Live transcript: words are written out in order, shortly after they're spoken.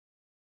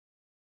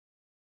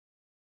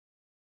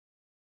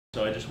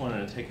So I just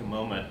wanted to take a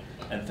moment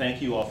and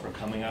thank you all for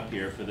coming up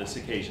here for this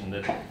occasion.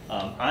 That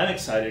I'm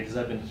excited because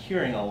I've been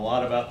hearing a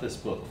lot about this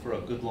book for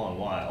a good long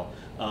while.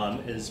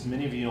 As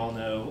many of you all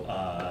know,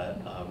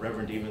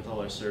 Reverend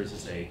Eventhaler serves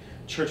as a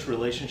church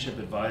relationship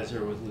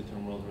advisor with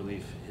Lutheran World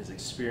Relief. His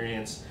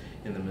experience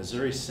in the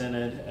Missouri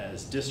Synod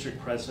as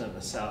district president in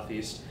the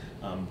Southeast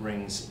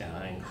brings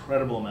an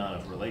incredible amount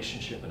of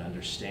relationship and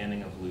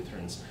understanding of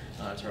Lutherans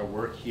to our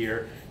work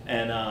here.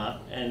 And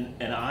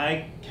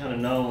I count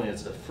him not only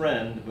as a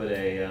friend, but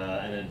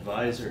an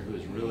advisor who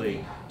has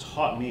really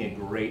taught me a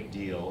great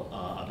deal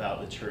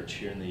about the church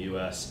here in the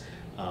U.S.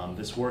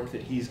 This work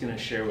that he's going to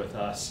share with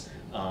us,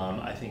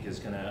 I think, is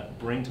going to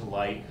bring to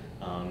light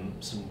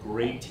some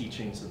great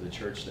teachings of the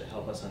church that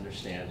help us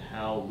understand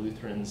how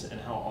Lutherans and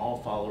how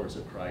all followers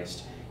of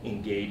Christ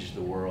engage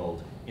the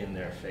world in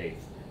their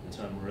faith. And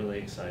so I'm really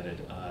excited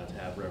to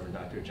have Reverend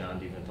Dr.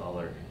 John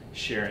Eventhaler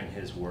sharing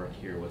his work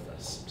here with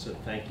us. So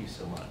thank you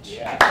so much.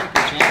 Yeah,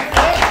 thank you, Chan.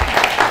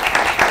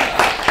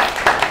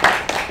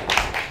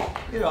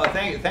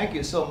 Thank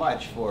you so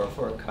much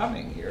for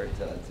coming here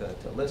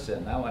to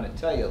listen. I want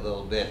to tell you a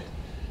little bit,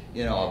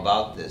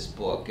 about this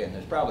book, and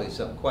there's probably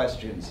some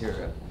questions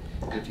here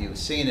if you've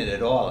seen it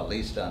at all, at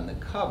least on the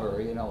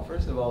cover.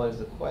 First of all, there's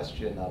the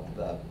question of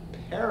the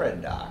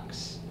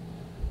paradox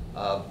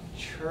of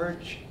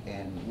church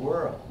and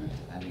world.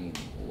 I mean,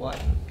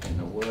 what in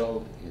the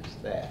world is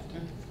that?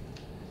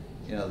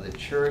 The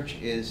church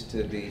is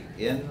to be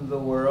in the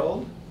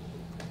world,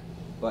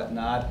 but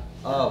not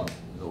of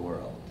the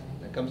world.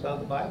 That comes out of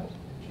the Bible.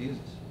 Jesus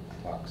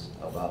talks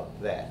about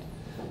that.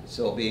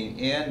 So being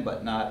in,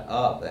 but not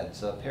of,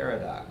 that's a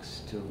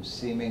paradox. Two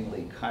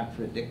seemingly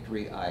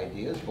contradictory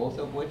ideas, both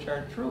of which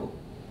are true.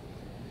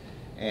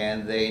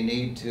 And they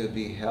need to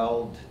be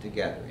held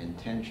together in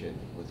tension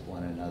with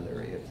one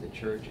another if the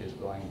church is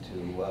going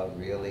to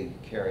really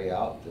carry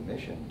out the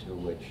mission to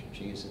which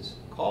Jesus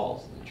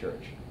calls the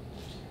church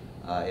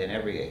in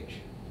every age,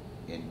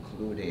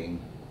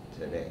 including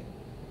today.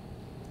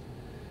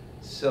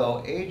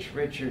 So H.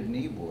 Richard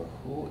Niebuhr,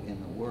 who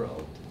in the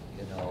world,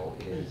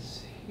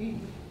 is he?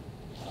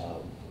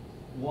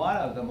 One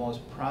of the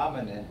most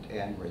prominent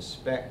and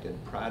respected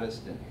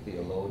Protestant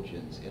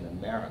theologians in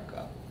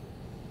America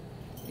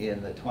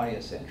in the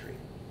 20th century.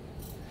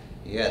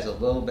 He has a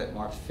little bit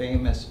more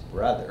famous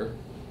brother,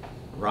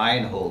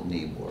 Reinhold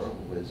Niebuhr,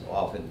 who is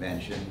often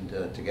mentioned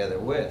together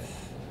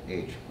with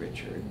H.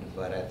 Richard,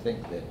 but I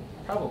think that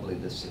probably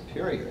the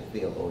superior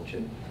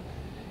theologian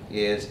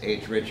is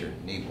H. Richard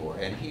Niebuhr,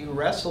 and he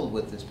wrestled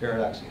with this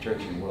paradox of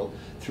church and world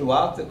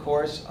throughout the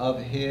course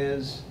of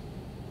his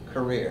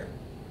career.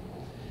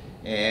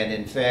 And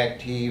in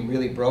fact, he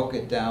really broke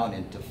it down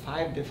into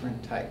 5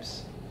 different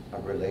types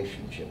of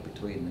relationship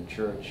between the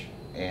church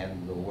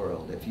and the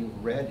world. If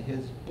you've read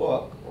his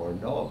book or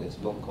know of his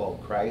book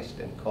called Christ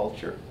and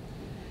Culture,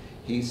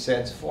 he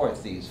sets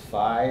forth these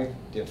 5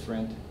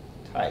 different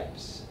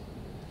types.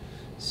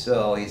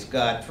 So he's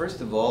got, first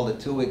of all, the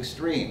 2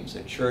 extremes,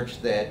 a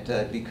church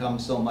that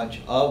becomes so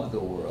much of the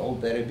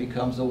world that it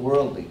becomes a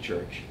worldly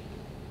church.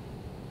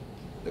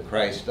 The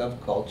Christ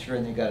of culture,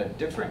 and you got a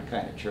different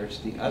kind of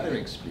church, the other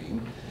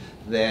extreme,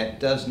 that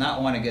does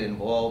not want to get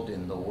involved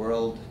in the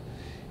world.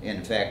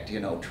 In fact,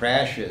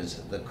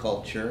 trashes the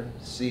culture,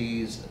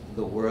 sees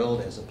the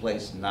world as a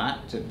place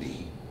not to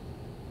be,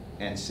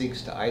 and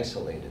seeks to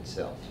isolate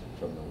itself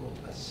from the world,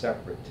 a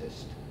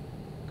separatist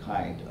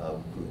kind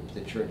of group,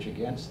 the church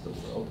against the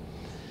world.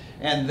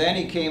 And then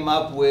he came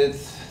up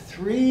with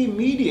 3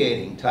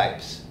 mediating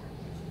types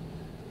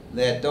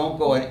that don't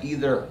go in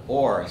either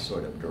or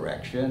sort of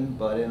direction,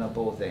 but in a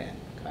both and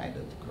kind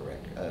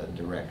of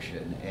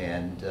direction.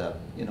 And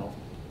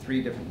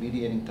 3 different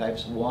mediating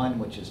types. One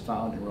which is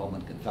found in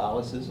Roman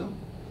Catholicism,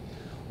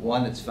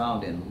 one that's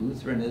found in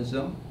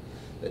Lutheranism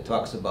that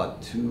talks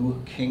about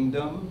 2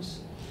 kingdoms,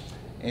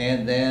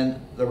 and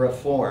then the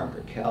Reformed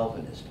or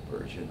Calvinist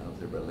version of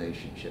the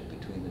relationship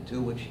between the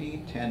 2, which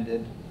he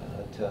tended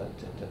to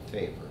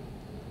favor.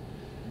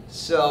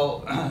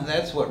 So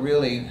that's what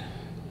really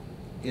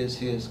is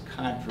his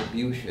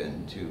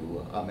contribution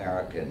to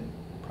American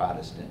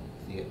Protestant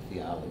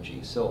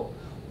theology. So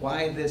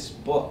why this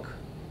book?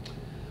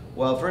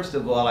 Well, first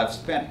of all, I've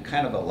spent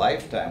kind of a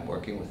lifetime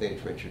working with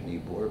H. Richard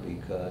Niebuhr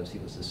because he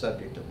was the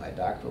subject of my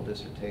doctoral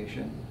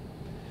dissertation,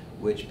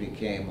 which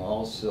became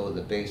also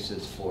the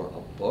basis for a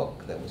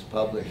book that was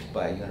published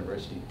by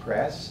University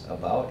Press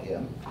about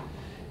him.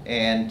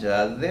 And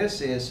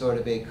this is sort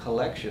of a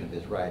collection of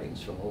his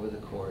writings from over the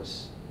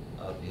course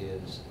of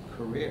his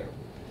career.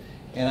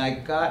 And I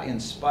got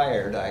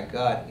inspired, I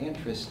got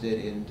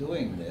interested in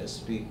doing this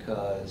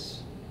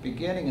because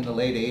beginning in the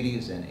late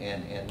 80s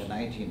and the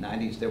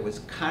 1990s, there was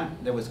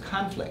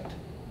conflict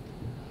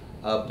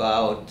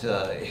about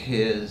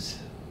his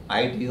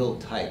ideal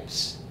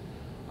types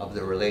of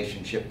the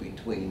relationship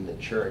between the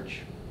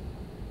church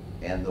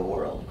and the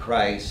world,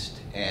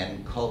 Christ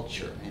and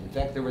culture. In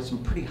fact, there were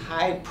some pretty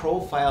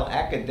high-profile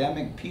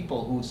academic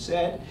people who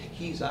said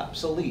he's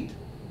obsolete.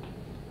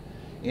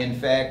 In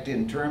fact,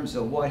 in terms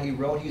of what he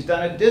wrote, he's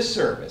done a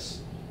disservice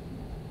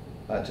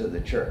to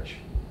the church.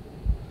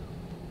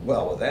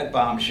 Well, with that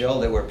bombshell,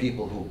 there were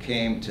people who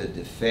came to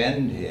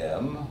defend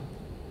him,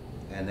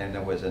 and then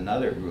there was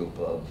another group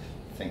of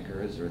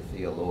thinkers or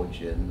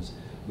theologians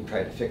who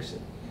tried to fix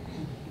it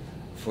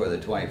for the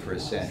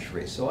 21st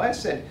century. So I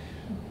said,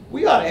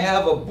 we ought to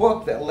have a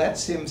book that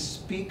lets him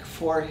speak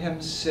for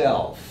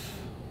himself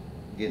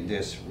in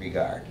this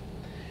regard.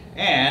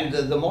 And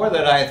the more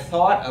that I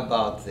thought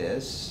about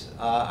this,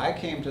 I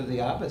came to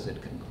the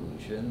opposite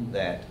conclusion,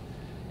 that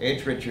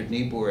H. Richard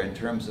Niebuhr, in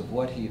terms of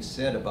what he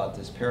said about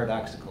this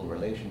paradoxical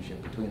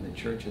relationship between the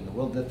church and the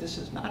world, that this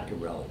is not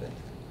irrelevant,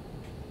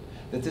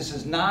 that this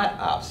is not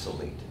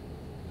obsolete,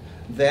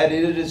 that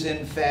it is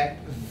in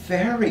fact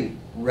very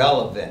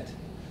relevant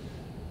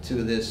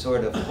to this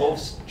sort of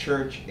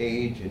post-church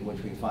age in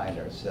which we find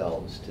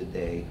ourselves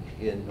today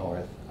in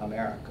North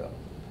America.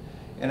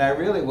 And I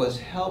really was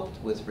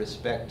helped with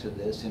respect to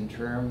this in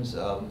terms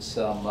of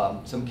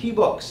some key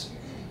books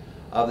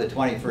of the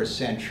 21st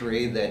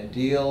century that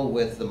deal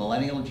with the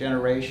millennial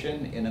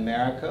generation in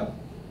America,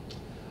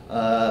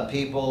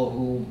 people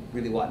who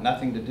really want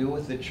nothing to do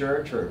with the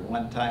church, or at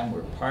one time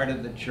were part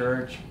of the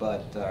church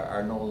but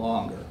are no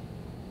longer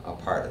a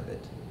part of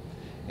it,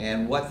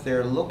 and what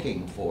they're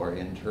looking for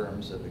in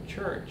terms of a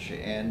church.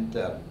 And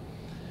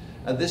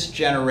this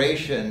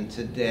generation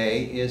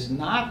today is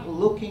not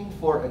looking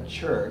for a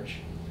church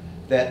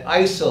that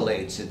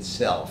isolates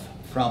itself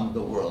from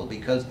the world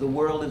because the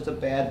world is a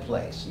bad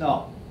place.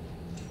 No.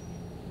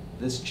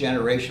 This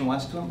generation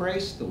wants to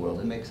embrace the world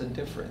and makes a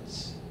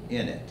difference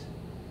in it.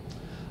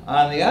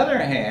 On the other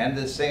hand,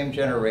 the same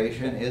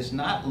generation is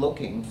not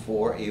looking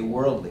for a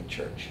worldly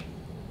church.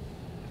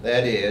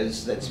 That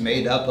is, that's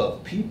made up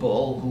of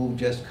people who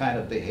just kind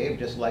of behave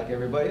just like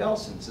everybody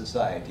else in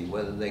society,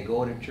 whether they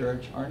go to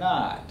church or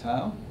not.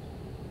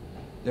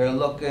 They're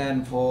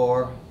looking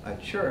for a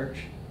church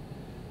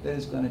that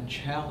is going to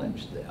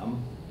challenge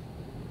them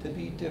to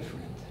be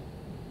different,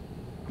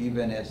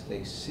 even as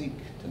they seek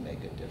to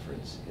make a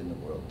difference in the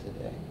world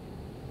today.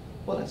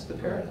 Well, that's the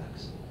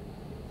paradox.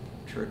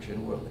 Church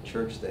and world. A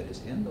church that is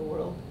in the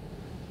world,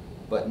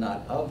 but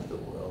not of the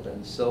world.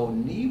 And so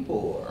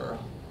Niebuhr,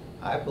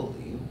 I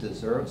believe,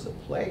 deserves a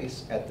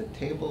place at the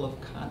table of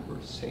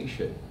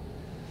conversation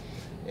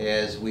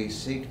as we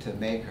seek to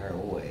make our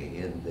way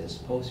in this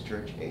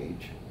post-church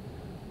age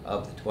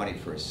of the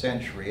 21st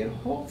century. And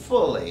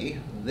hopefully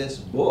this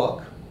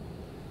book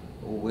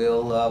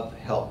will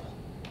help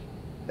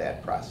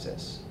that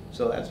process.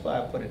 So that's why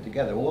I put it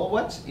together. Well,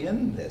 what's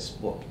in this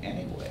book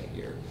anyway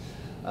here?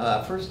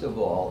 First of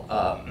all,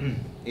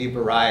 a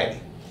variety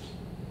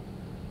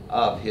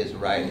of his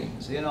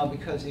writings,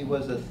 because he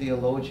was a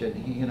theologian.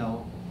 He,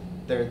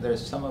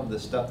 there's some of the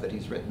stuff that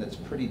he's written that's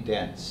pretty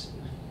dense.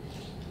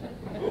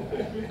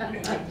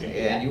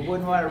 And you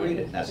wouldn't want to read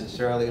it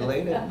necessarily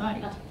late at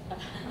night.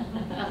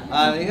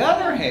 On the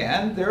other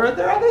hand, there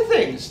are other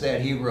things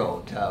that he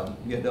wrote,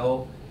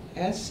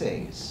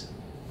 essays,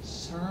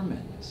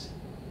 sermons,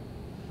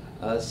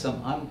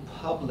 some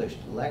unpublished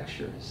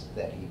lectures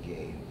that he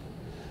gave,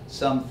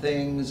 some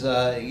things,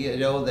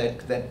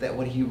 that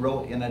what he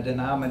wrote in a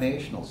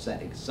denominational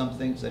setting, some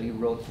things that he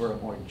wrote for a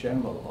more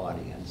general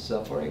audience.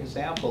 So, for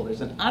example,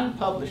 there's an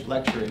unpublished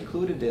lecture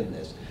included in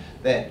this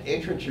that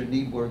H. Richard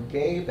Niebuhr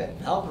gave at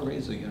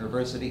Valparaiso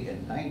University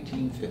in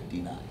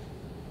 1959.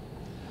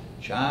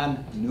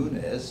 John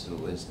Nunes,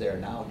 who is there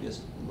now,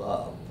 just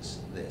loves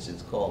this.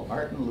 It's called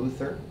Martin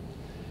Luther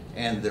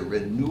and the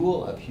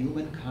Renewal of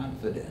Human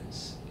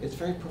Confidence. It's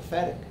very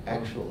prophetic,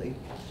 actually,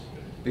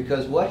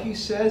 because what he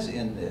says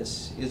in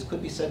this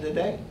could be said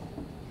today.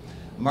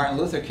 Martin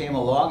Luther came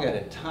along at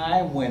a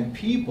time when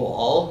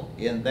people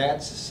in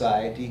that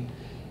society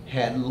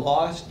had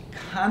lost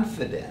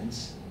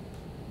confidence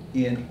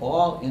in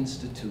all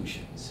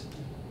institutions,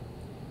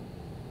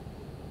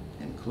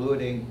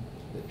 including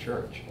the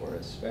church, or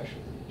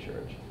especially the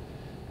church.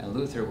 And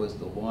Luther was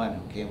the one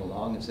who came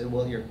along and said,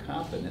 well, your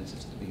confidence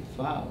is to be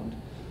found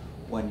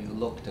when you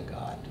look to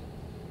God.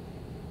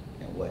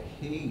 And what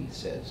he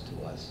says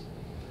to us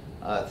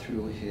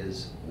through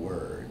his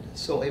word.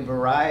 So a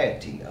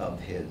variety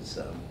of his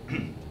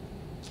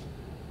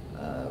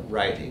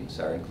writings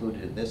are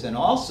included in this. And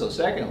also,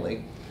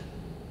 secondly,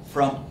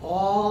 from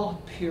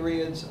all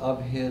periods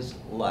of his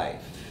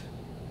life.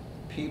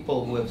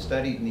 People who have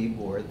studied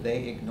Niebuhr,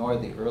 they ignore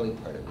the early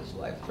part of his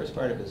life. First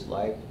part of his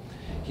life,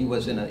 he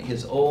was in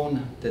his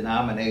own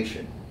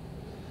denomination,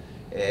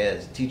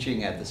 as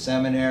teaching at the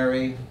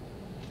seminary,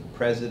 the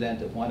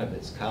president of one of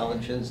its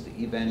colleges, the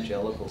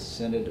Evangelical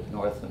Synod of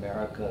North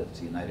America. It's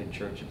the United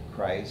Church of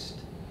Christ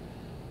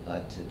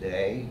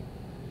today.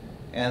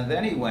 And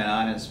then he went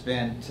on and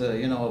spent,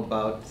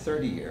 about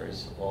 30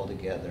 years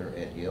altogether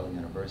at Yale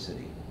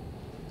University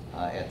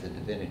at the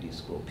Divinity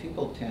School.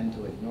 People tend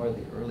to ignore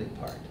the early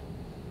part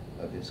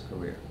of his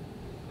career.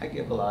 I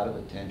give a lot of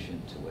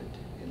attention to it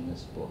in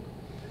this book.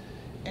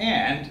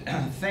 And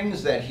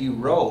things that he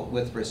wrote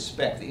with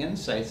respect, the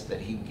insights that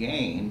he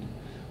gained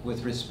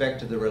with respect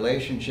to the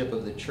relationship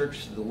of the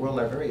church to the world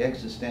are very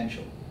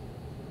existential.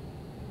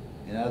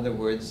 In other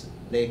words,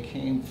 they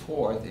came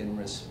forth in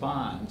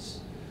response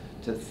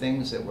to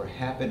things that were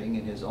happening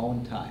in his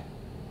own time,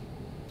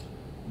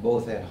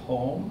 both at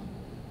home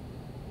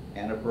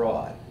and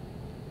abroad.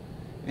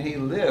 And he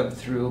lived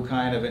through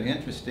kind of an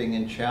interesting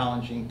and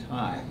challenging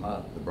time.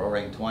 The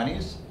Roaring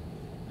Twenties,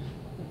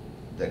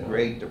 the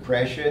Great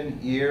Depression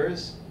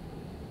years,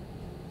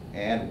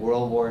 and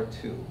World War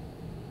II,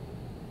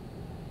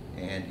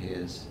 and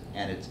its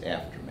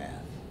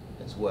aftermath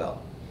as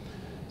well.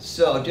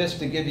 So just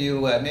to give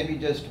you maybe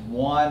just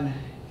one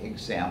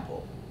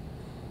example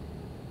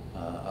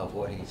of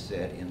what he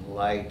said in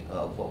light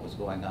of what was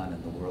going on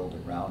in the world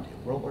around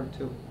him. World War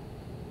II.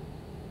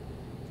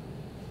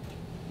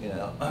 You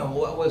know,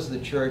 what was the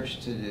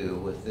church to do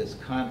with this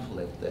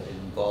conflict that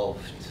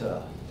involved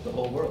the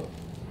whole world?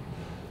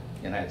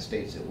 The United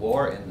States at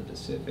war in the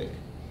Pacific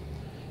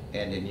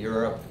and in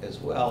Europe as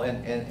well.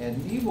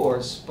 And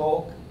Niebuhr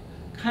spoke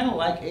kind of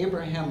like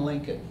Abraham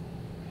Lincoln,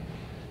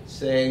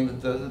 saying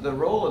that the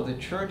role of the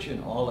church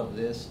in all of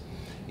this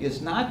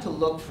is not to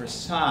look for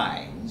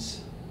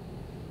signs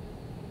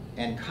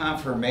and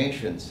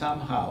confirmation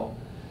somehow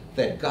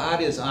that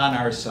God is on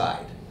our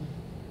side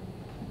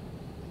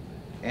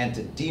and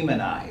to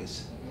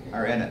demonize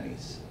our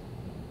enemies.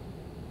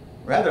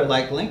 Rather,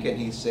 like Lincoln,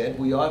 he said,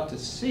 we ought to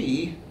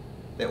see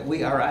that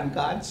we are on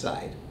God's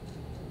side,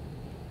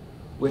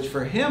 which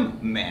for him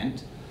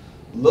meant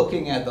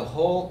looking at the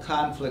whole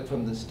conflict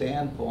from the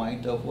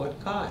standpoint of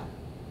what God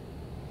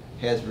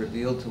has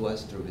revealed to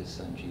us through his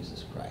Son,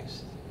 Jesus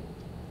Christ.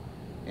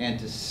 And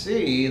to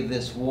see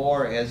this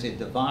war as a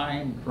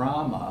divine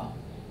drama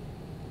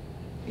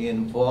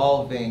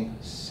involving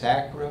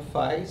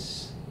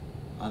sacrifice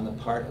on the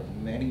part of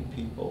many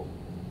people,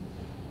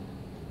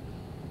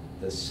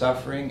 the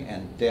suffering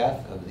and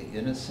death of the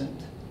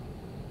innocent,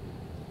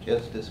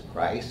 just as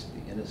Christ,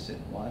 the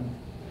innocent one,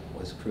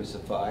 was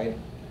crucified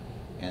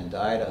and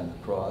died on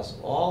the cross,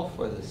 all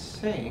for the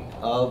sake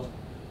of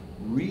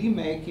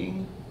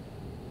remaking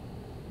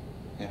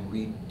and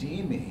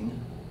redeeming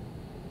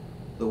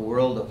the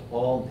world of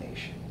all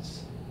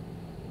nations,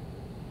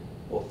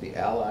 both the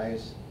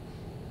allies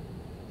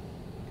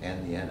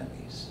and the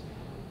enemies.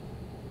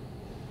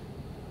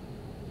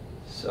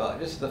 So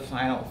just the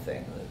final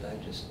thing that I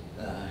just,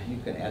 you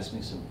can ask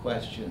me some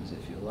questions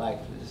if you like.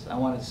 I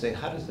want to say,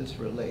 how does this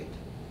relate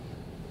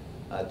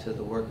to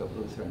the work of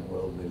Lutheran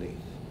World Relief?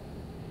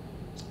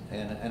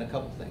 And a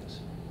couple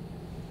things.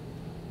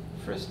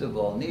 First of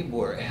all,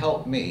 Niebuhr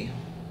helped me,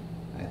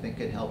 I think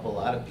it helped a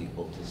lot of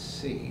people to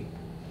see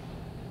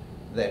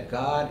that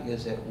God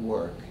is at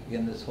work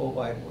in this whole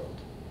wide world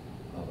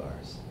of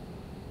ours.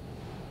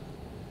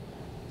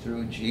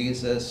 Through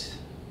Jesus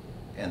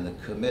and the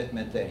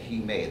commitment that he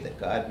made, that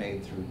God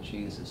made through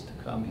Jesus to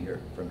come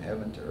here from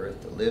heaven to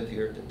earth, to live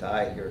here, to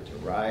die here, to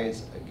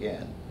rise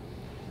again.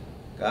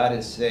 God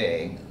is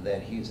saying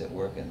that he's at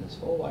work in this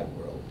whole wide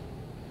world,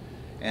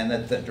 and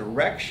that the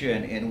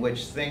direction in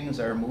which things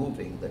are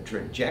moving, the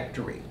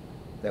trajectory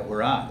that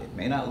we're on, it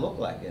may not look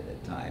like it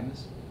at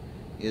times,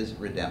 is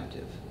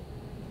redemptive.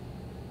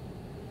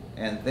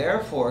 And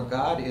therefore,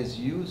 God is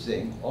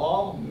using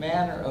all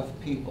manner of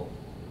people,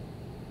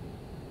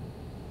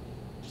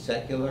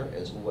 secular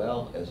as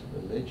well as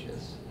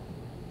religious,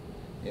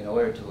 in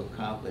order to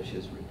accomplish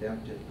his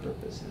redemptive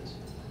purposes.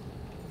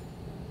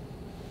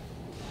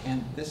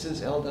 And this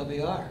is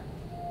LWR.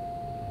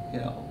 You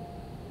know,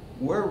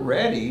 we're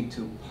ready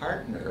to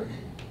partner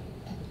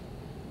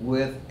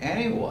with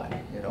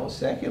anyone, you know,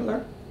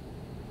 secular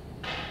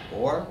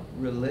or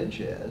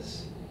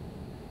religious,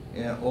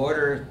 in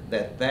order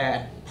that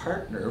that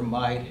partner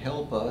might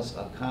help us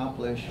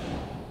accomplish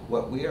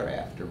what we are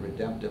after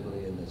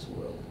redemptively in this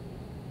world.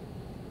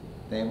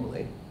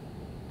 Namely,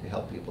 to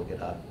help people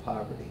get out of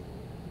poverty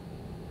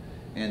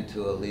and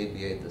to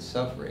alleviate the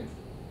suffering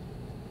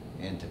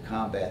and to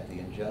combat the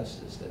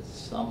injustice that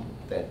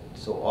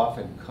so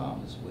often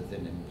comes with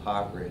an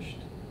impoverished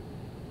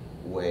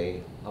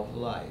way of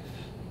life.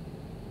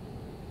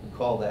 We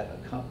call that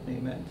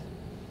accompaniment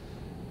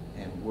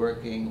and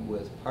working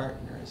with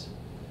partners.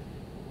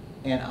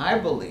 And I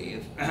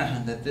believe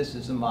that this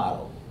is a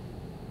model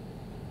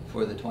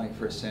for the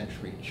 21st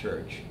century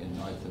church in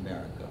North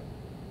America,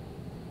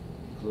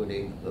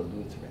 including the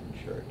Lutheran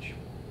Church.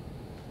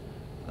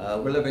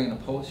 We're living in a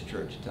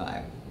post-church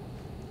time.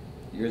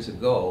 Years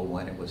ago,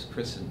 when it was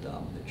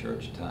Christendom, the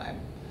church time,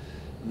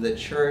 the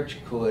church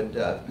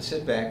could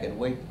sit back and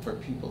wait for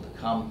people to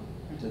come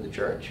to the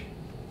church,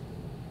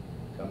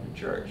 come to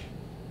church.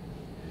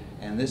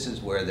 And this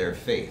is where their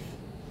faith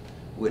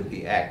would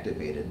be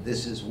activated.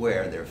 This is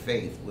where their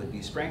faith would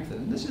be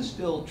strengthened. And this is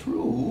still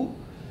true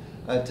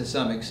to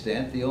some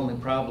extent. The only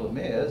problem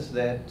is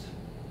that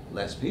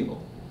less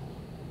people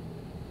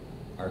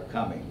are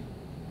coming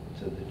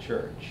to the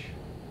church.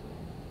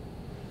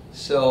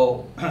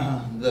 So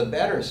the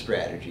better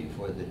strategy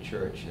for the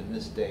church in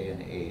this day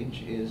and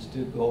age is to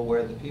go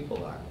where the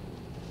people are.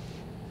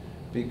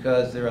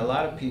 Because there are a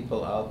lot of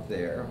people out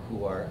there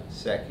who are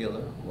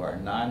secular, who are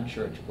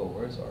non-church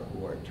goers, or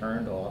who are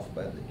turned off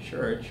by the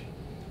church,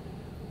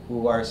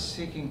 who are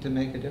seeking to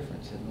make a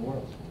difference in the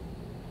world,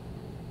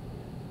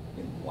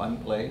 in one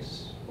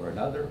place or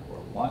another, or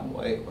one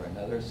way or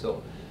another.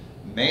 So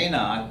may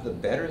not the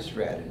better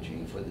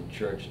strategy for the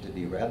church to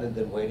be, rather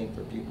than waiting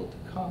for people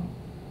to come,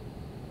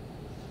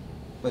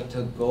 but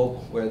to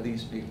go where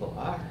these people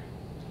are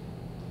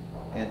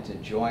and to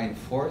join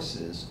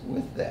forces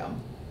with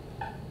them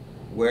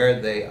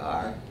where they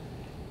are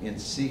in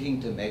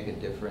seeking to make a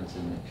difference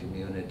in the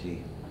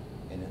community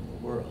and in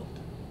the world.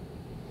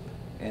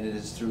 And it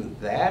is through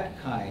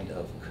that kind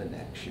of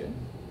connection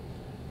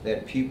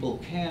that people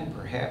can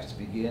perhaps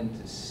begin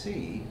to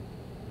see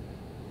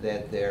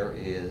that there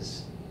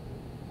is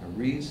a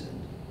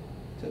reason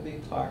to be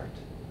part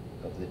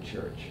of the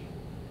church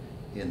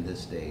in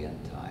this day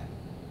and time.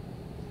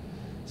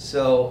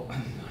 So,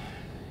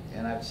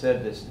 and I've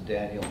said this to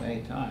Daniel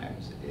many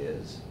times,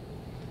 is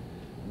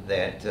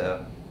that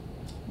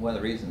one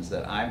of the reasons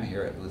that I'm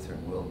here at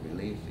Lutheran World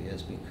Relief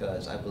is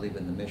because I believe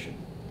in the mission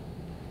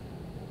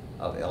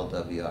of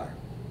LWR.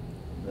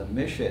 The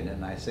mission,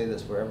 and I say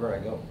this wherever I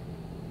go,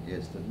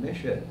 is the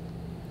mission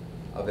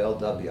of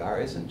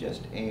LWR isn't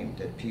just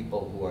aimed at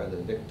people who are the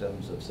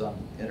victims of some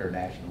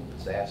international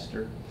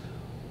disaster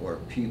or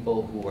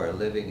people who are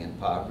living in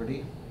poverty.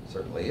 It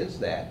certainly is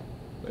that,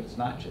 but it's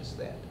not just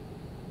that.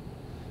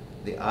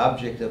 The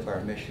object of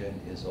our mission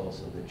is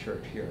also the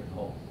church here at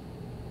home,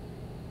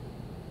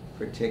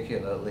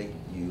 particularly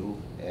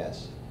you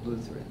as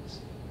Lutherans,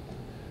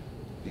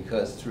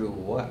 because through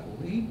what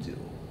we do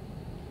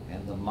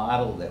and the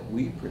model that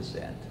we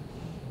present,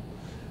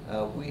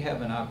 we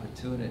have an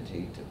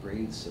opportunity to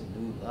breathe some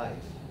new life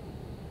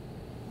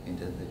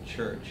into the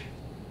church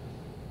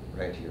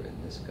right here in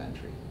this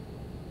country,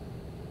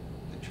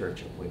 the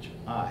church of which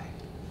I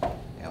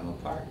am a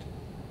part.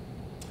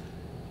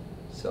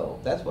 So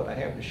that's what I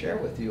have to share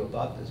with you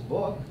about this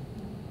book.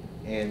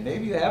 And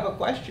maybe you have a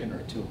question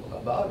or two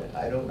about it.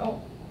 I don't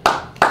know.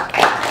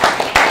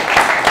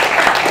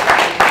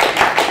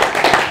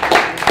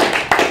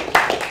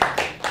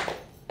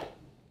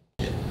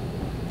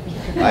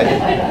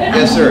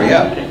 Yes, sir,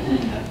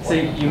 yeah. So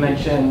you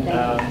mentioned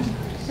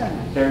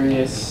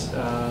various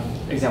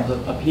examples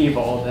of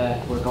upheaval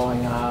that were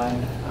going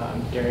on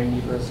during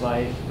Niebuhr's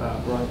life,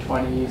 Roaring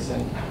Twenties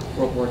and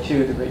World War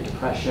II, the Great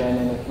Depression.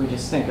 And if we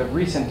just think of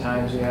recent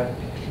times, we have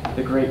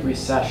the Great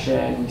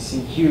Recession. We see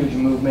huge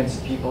movements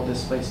of people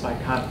displaced by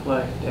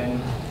conflict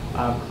and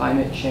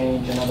climate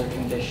change and other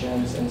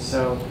conditions. And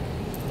so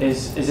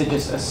is it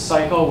just a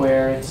cycle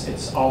where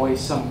it's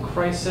always some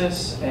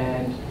crisis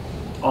and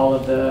all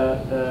of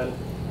the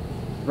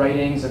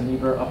writings of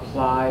Niebuhr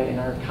apply and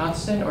are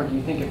constant? Or do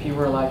you think if he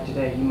were alive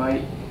today, he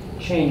might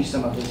change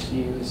some of his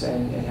views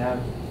and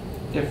have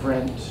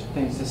different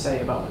things to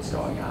say about what's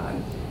going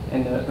on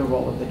and the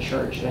role of the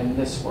church in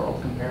this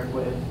world compared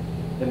with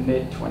the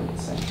mid-20th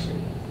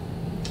century?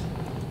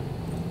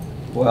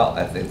 Well,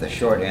 I think the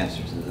short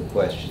answer to the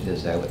question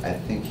is I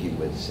think he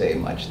would say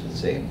much the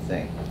same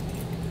thing.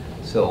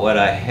 So what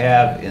I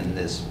have in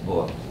this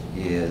book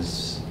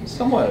is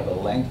somewhat of a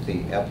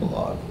lengthy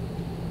epilogue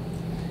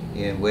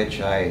in which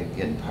I,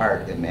 in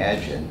part,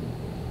 imagine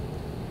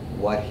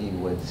what he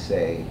would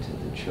say to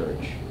the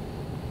church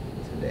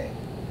today.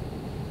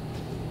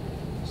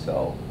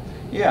 So,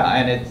 yeah,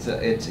 and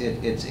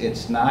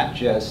it's not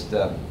just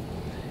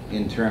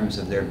in terms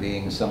of there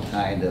being some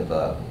kind of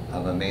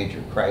a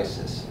major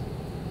crisis,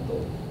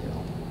 although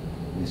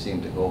we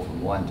seem to go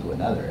from one to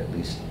another, at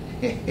least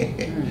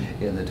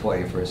in the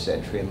 21st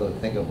century. Look,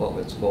 think of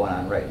what's going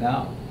on right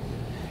now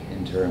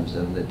in terms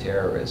of the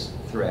terrorist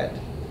threat.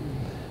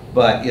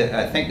 But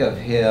I think of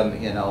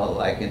him,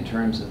 like in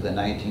terms of the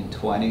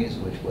 1920s,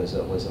 which was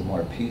a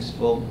more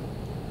peaceful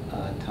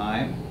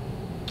time.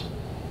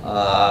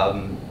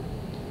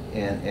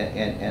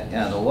 And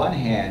on the one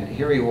hand,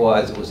 here he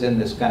was in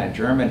this kind of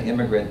German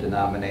immigrant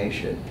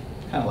denomination,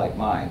 kind of like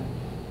mine,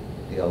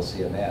 the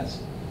LCMS.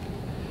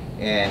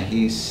 And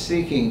he's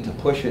seeking to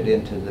push it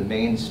into the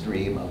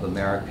mainstream of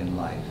American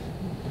life,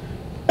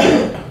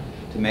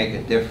 to make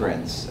a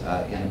difference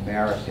in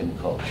American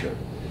culture,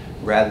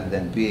 rather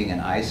than being an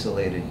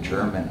isolated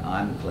German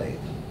enclave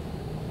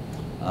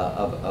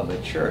of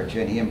a church.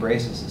 And he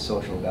embraces the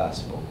social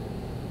gospel.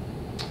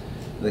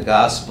 The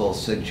gospel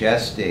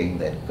suggesting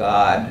that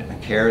God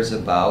cares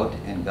about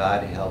and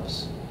God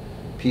helps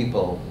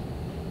people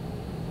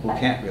who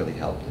can't really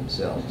help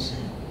themselves,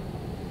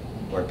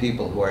 or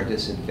people who are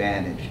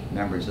disadvantaged,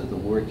 members of the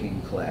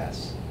working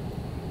class,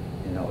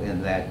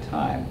 in that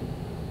time.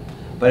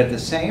 But at the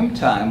same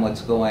time,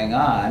 what's going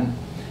on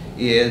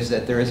is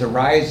that there is a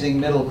rising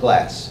middle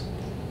class,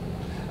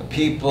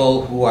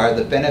 people who are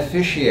the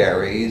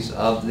beneficiaries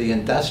of the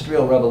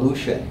Industrial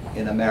Revolution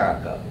in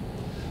America.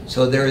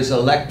 So there is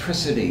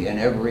electricity in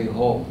every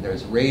home.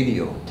 There's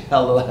radio,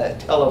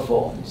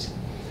 telephones.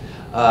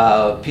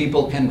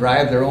 People can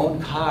drive their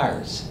own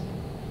cars.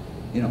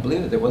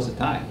 Believe it, there was a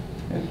time.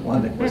 There's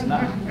one that was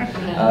not.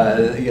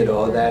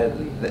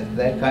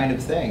 That kind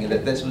of thing,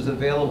 that this was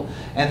available.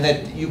 And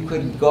that you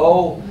could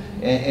go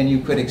and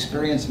you could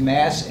experience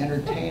mass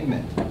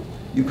entertainment.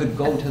 You could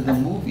go to the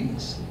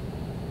movies,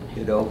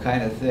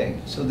 kind of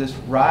thing. So this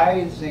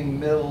rising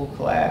middle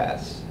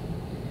class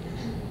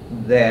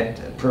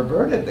that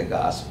perverted the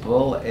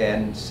gospel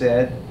and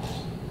said,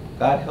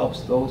 God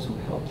helps those who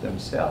help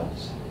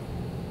themselves.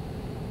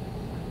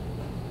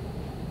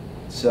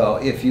 So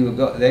if you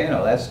go, you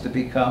know, that's to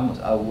become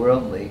a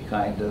worldly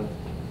kind of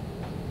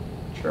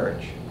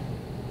church.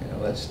 You know,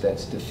 that's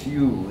to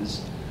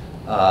fuse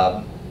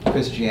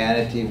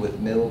Christianity with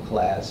middle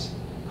class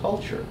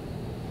culture.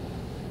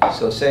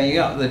 So saying,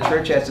 you know, the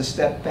church has to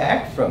step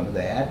back from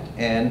that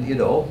and, you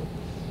know,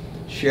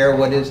 share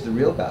what is the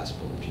real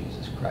gospel of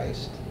Jesus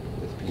Christ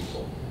with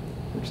people,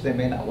 which they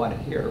may not want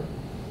to hear,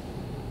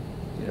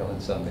 you know, in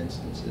some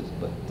instances,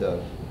 but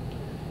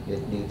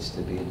it needs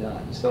to be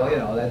done. So, you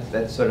know,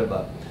 that's sort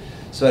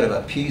of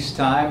a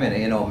peacetime and,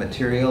 you know,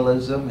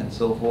 materialism and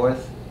so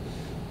forth.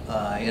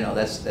 You know,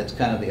 that's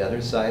kind of the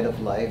other side of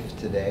life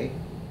today.